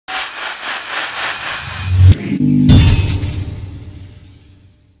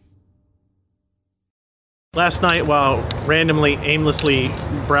Last night, while randomly, aimlessly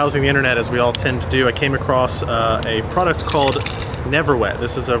browsing the internet, as we all tend to do, I came across a product called Never Wet.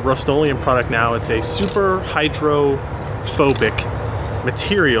 This is a Rust-Oleum product now. It's a Superhydrophobic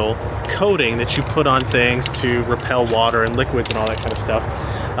material coating that you put on things to repel water and liquids and all that kind of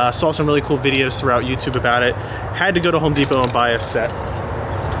stuff. Saw some really cool videos throughout YouTube about it. Had to go to Home Depot and buy a set.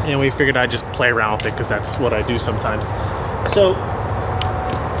 And we figured I'd just play around with it because that's what I do sometimes. So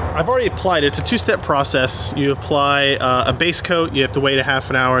I've already applied it. It's a two-step process. You apply a base coat, you have to wait a half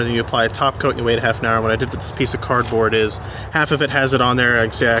an hour, and then you apply a top coat and you wait a half an hour. What I did with this piece of cardboard is half of it has it on there. I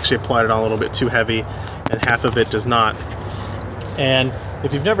actually applied it on a little bit too heavy, and half of it does not. And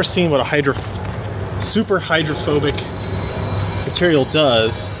if you've never seen what a super hydrophobic material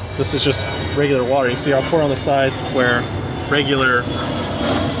does, this is just regular water. You can see I'll pour on the side where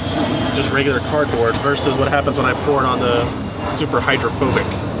just regular cardboard versus what happens when I pour it on the super hydrophobic.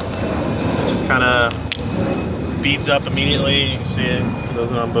 It just kind of beads up immediately. You can see it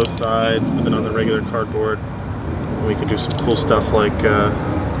does it on both sides, but then on the regular cardboard we can do some cool stuff like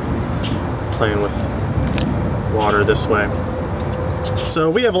playing with water this way. So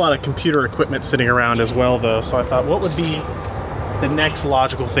we have a lot of computer equipment sitting around as well though, so I thought what would be the next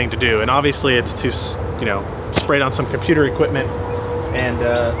logical thing to do, and obviously it's to, you know, spray it on some computer equipment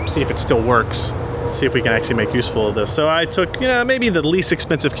and see if it still works. See if we can actually make useful of this. So I took, you know, maybe the least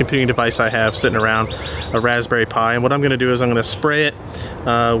expensive computing device I have sitting around, a Raspberry Pi, and what I'm going to do is I'm going to spray it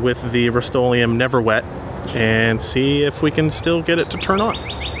with the Rust-Oleum Never Wet and see if we can still get it to turn on.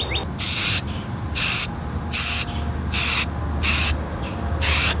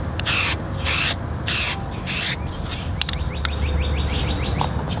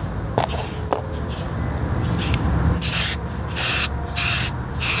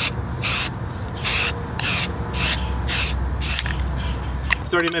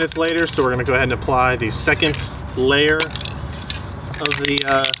 30 minutes later, so we're going to go ahead and apply the second layer of the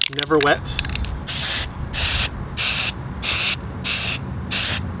Never Wet.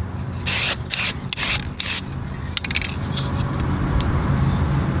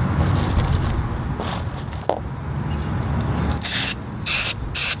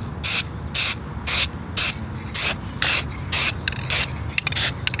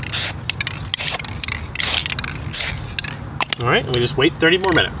 All right, and we just wait 30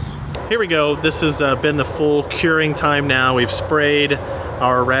 more minutes. Here we go. This has been the full curing time now. We've sprayed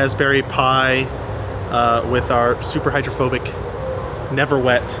our Raspberry Pi with our super hydrophobic Never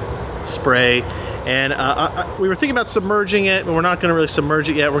Wet spray, and we were thinking about submerging it, but we're not going to really submerge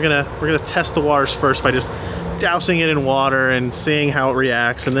it yet. We're gonna test the waters first by just dousing it in water and seeing how it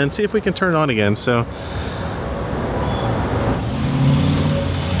reacts, and then see if we can turn it on again. So,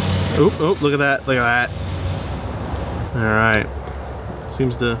 oh, look at that! Look at that! All right,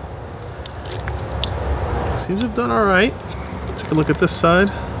 seems to have done all right. Take a look at this side.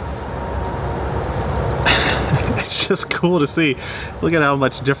 It's just cool to see. Look at how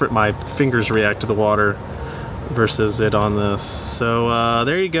much different my fingers react to the water versus it on this. So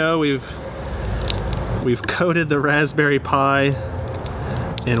there you go. We've coated the Raspberry Pi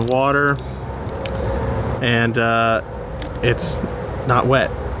in water, and it's not wet.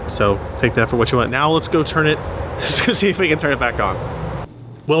 So take that for what you want. Now let's go turn it. Let's go see if we can turn it back on.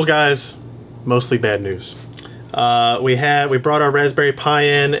 Well, guys, mostly bad news. We brought our Raspberry Pi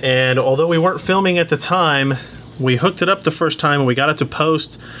in, and although we weren't filming at the time, we hooked it up the first time and we got it to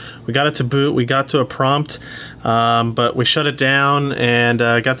post, we got it to boot, we got to a prompt, but we shut it down and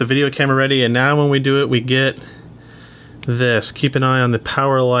got the video camera ready, and now when we do it, we get this. Keep an eye on the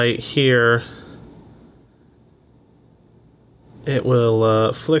power light here. It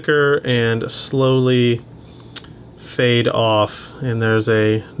will flicker and slowly fade off, and there's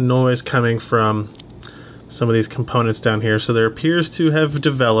a noise coming from some of these components down here. So there appears to have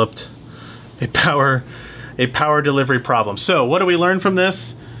developed a power delivery problem. So what do we learn from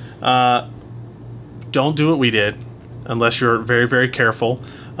this? Don't do what we did unless you're very, very careful.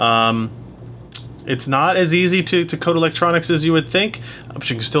 It's not as easy to coat electronics as you would think, but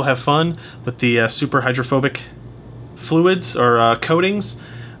you can still have fun with the super hydrophobic fluids or coatings,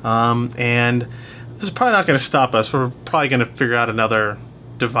 and this is probably not going to stop us. We're probably going to figure out another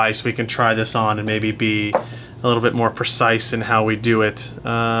device we can try this on and maybe be a little bit more precise in how we do it.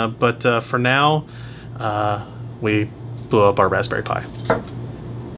 But for now, we blew up our Raspberry Pi.